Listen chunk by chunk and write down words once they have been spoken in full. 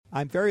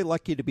I'm very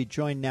lucky to be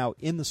joined now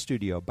in the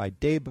studio by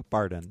Dave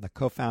Barden, the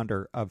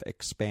co-founder of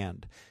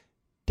Expand.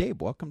 Dave,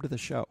 welcome to the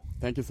show.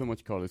 Thank you so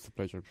much, Carl. It's a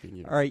pleasure being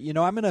here. All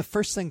right,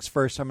 first things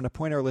first, I'm going to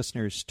point our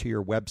listeners to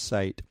your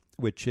website,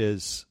 which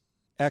is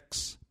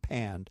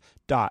expand.io.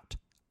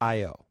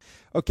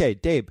 Okay,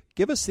 Dave,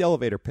 give us the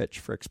elevator pitch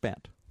for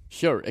Expand.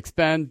 Sure.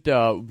 Expand,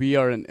 we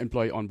are an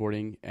employee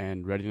onboarding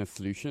and readiness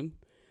solution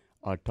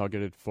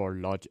targeted for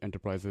large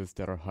enterprises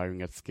that are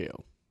hiring at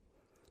scale.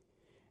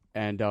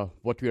 And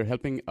what we are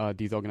helping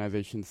these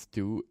organizations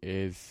do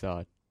is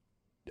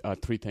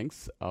three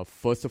things.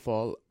 First of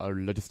all, our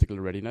logistical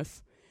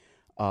readiness.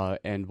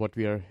 And what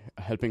we are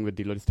helping with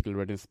the logistical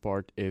readiness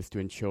part is to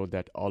ensure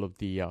that all of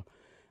the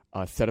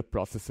setup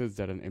processes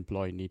that an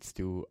employee needs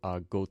to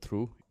go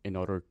through in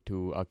order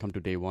to come to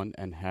day one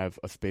and have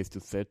a space to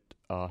sit,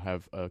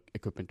 have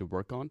equipment to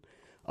work on,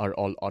 are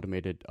all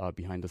automated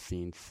behind the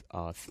scenes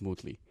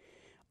smoothly.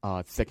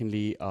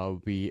 Secondly,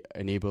 we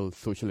enable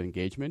social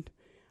engagement.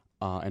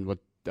 And what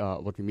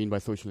we mean by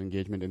social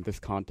engagement in this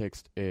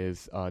context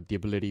is the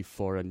ability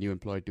for a new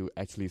employee to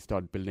actually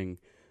start building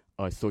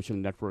a social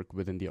network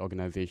within the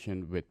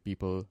organization with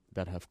people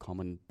that have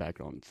common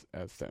backgrounds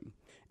as them.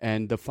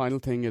 And the final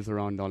thing is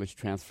around knowledge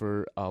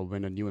transfer.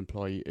 When a new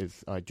employee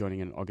is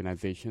joining an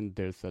organization,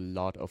 there's a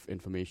lot of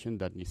information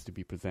that needs to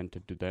be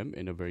presented to them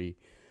in a very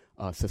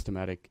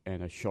systematic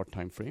and a short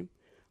time frame.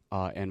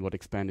 And what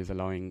Expand is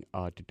allowing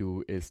to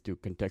do is to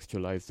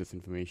contextualize this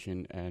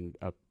information and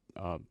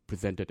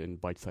present it in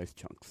bite-sized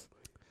chunks.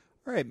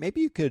 All right,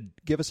 maybe you could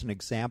give us an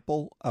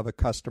example of a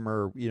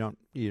customer. You don't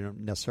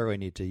necessarily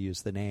need to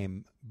use the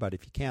name, but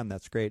if you can,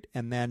 that's great.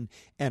 And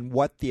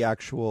what the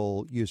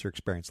actual user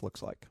experience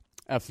looks like.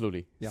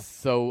 Absolutely. Yeah.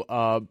 So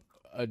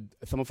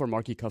some of our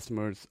marquee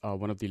customers,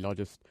 one of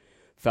the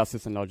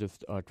fastest and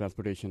largest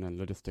transportation and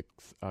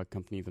logistics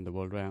companies in the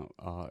world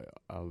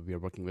we are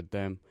working with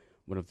them.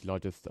 One of the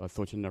largest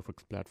social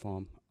networks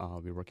platform,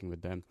 we're working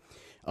with them.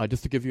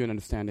 Just to give you an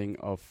understanding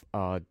of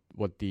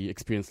what the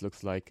experience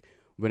looks like,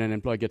 when an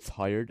employee gets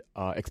hired,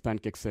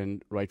 Expand kicks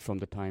in right from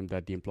the time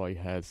that the employee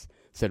has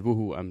said,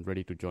 "Woohoo, I'm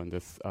ready to join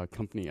this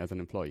company as an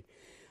employee."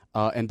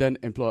 And then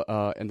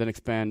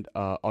Expand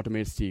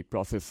automates the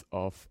process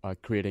of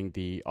creating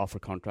the offer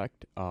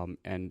contract.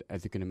 And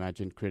as you can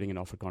imagine, creating an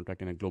offer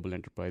contract in a global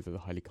enterprise is a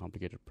highly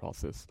complicated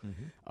process,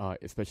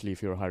 especially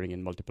if you're hiring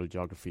in multiple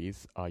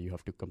geographies. You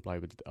have to comply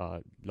with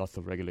lots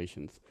of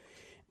regulations.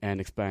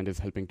 And Expand is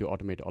helping to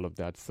automate all of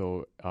that.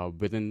 So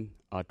within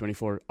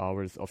 24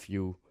 hours of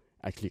you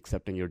actually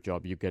accepting your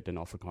job, you get an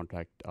offer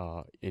contract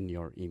in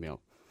your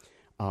email.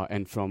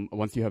 And from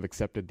once you have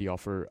accepted the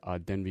offer,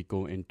 then we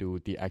go into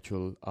the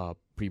actual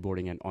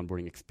pre-boarding and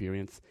onboarding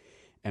experience.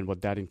 And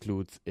what that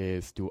includes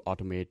is to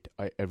automate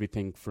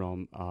everything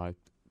from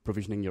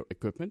provisioning your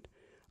equipment.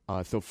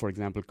 So for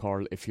example,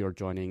 Carl, if you're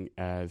joining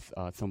as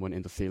someone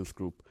in the sales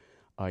group,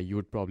 you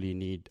would probably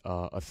need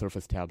a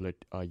Surface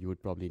tablet. You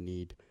would probably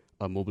need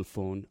a mobile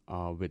phone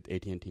with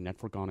AT&T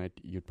network on it.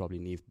 You'd probably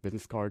need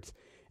business cards.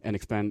 And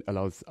Expand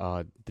allows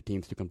the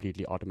teams to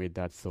completely automate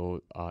that,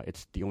 so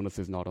the onus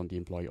is not on the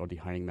employee or the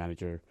hiring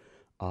manager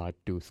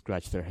to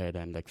scratch their head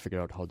and figure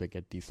out how they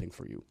get these things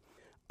for you.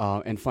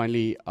 And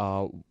finally,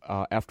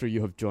 after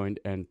you have joined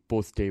and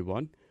post day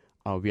one,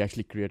 we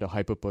actually create a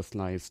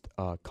hyper-personalized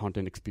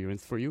content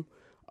experience for you,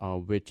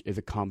 which is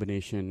a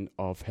combination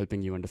of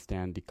helping you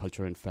understand the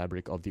culture and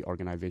fabric of the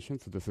organization.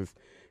 So this is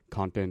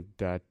content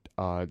that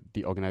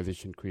the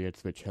organization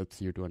creates, which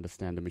helps you to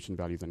understand the mission,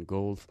 values, and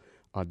goals,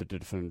 the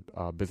different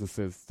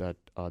businesses that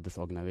this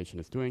organization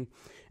is doing,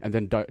 and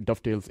then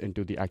dovetails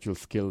into the actual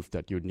skills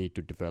that you need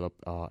to develop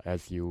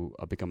as you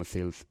become a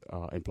sales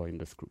employee in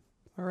this group.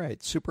 All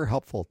right, super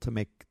helpful to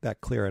make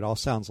that clear. It all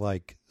sounds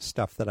like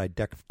stuff that I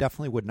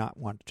definitely would not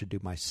want to do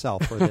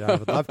myself, or that I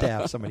would love to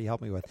have somebody help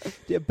me with.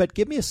 But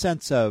give me a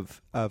sense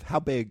of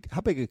how big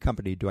a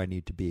company do I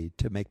need to be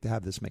to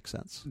have this make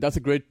sense? That's a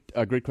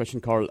great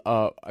question, Carl.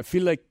 I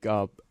feel like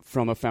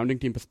from a founding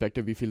team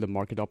perspective, we feel the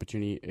market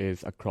opportunity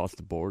is across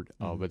the board.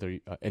 Whether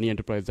any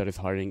enterprise that is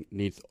hiring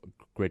needs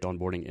great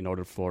onboarding in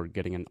order for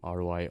getting an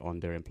ROI on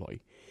their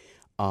employee.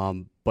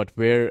 But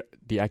where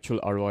the actual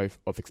ROI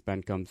of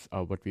Expand comes,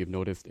 what we have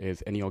noticed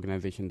is any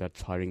organization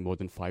that's hiring more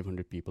than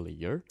 500 people a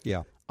year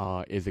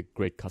is a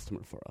great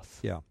customer for us.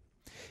 Yeah.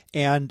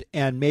 And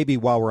maybe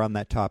while we're on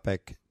that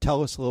topic,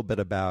 tell us a little bit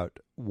about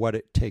what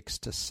it takes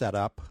to set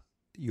up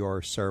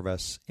your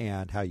service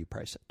and how you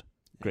price it.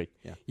 Great.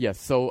 Yeah. Yes.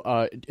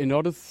 So in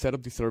order to set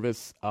up the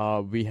service,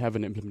 we have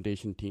an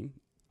implementation team.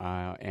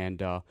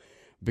 And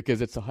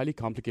because it's a highly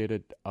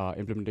complicated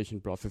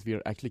implementation process, we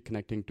are actually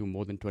connecting to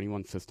more than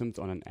 21 systems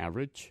on an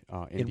average.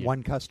 In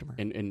one customer?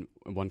 In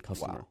one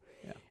customer. Wow.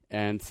 Yeah.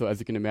 And so as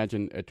you can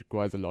imagine, it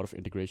requires a lot of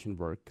integration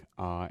work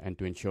and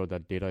to ensure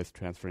that data is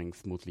transferring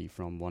smoothly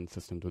from one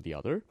system to the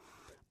other.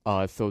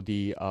 So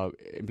the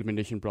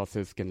implementation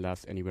process can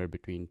last anywhere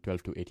between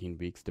 12 to 18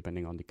 weeks,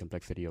 depending on the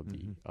complexity of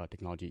the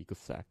technology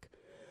ecostack.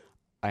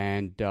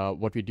 And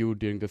what we do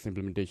during this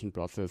implementation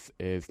process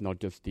is not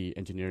just the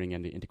engineering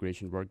and the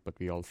integration work, but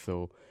we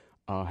also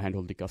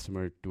handhold the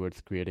customer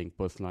towards creating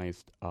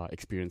personalized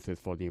experiences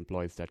for the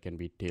employees that can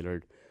be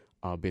tailored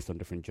based on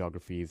different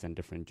geographies and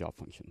different job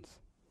functions.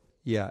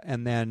 Yeah,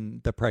 and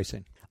then the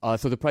pricing.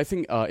 So the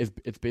pricing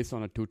it's based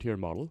on a 2-tier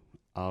model.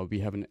 We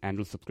have an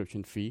annual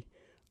subscription fee,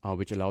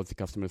 which allows the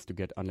customers to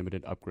get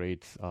unlimited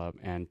upgrades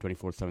and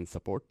 24/7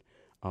 support.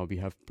 We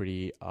have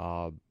pretty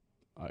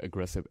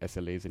aggressive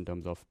SLAs in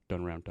terms of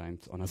turnaround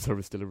times on our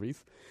service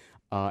deliveries.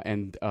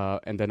 And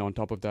then on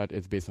top of that,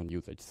 it's based on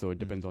usage. So it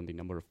depends on the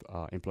number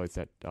of employees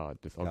that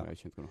this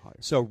organization is going to hire.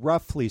 So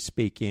roughly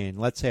speaking,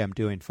 let's say I'm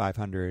doing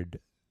 500 to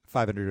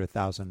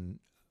 1,000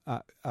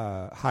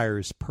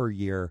 hires per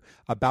year.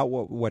 About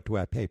what do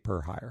I pay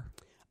per hire?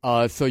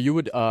 So you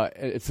would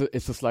it's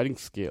a sliding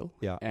scale.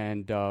 Yeah.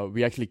 And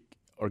we actually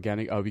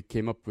we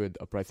came up with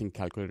a pricing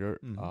calculator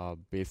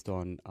based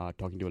on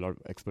talking to a lot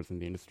of experts in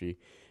the industry.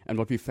 And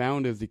what we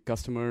found is the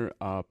customer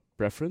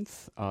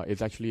preference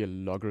is actually a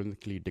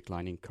logarithmically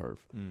declining curve.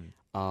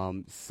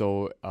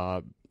 So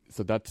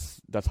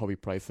that's how we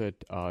price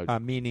it.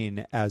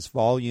 Meaning, as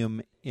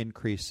volume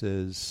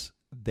increases,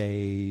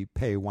 they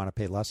want to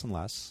pay less and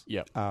less.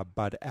 Yeah.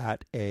 But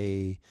at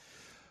a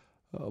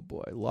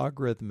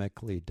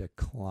logarithmically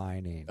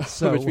declining.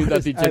 So which means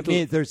that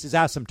there's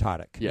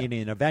asymptotic. Yeah.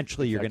 Meaning,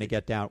 eventually you're going to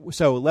get down.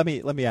 So let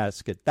me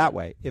ask it that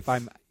way. If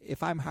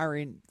I'm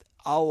hiring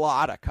a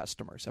lot of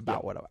customers,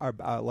 about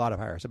a lot of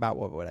hires, about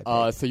what would I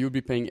pay? So you would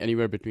be paying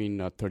anywhere between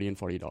 $30 and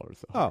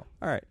 $40. Oh, all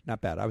right,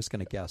 not bad. I was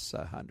going to guess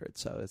 100.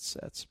 So it's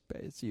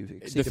you.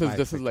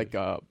 This is like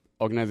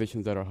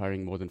organizations that are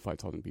hiring more than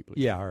 5,000 people.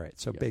 Yeah, all right.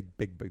 So big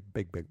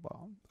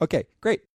ball. Okay, great.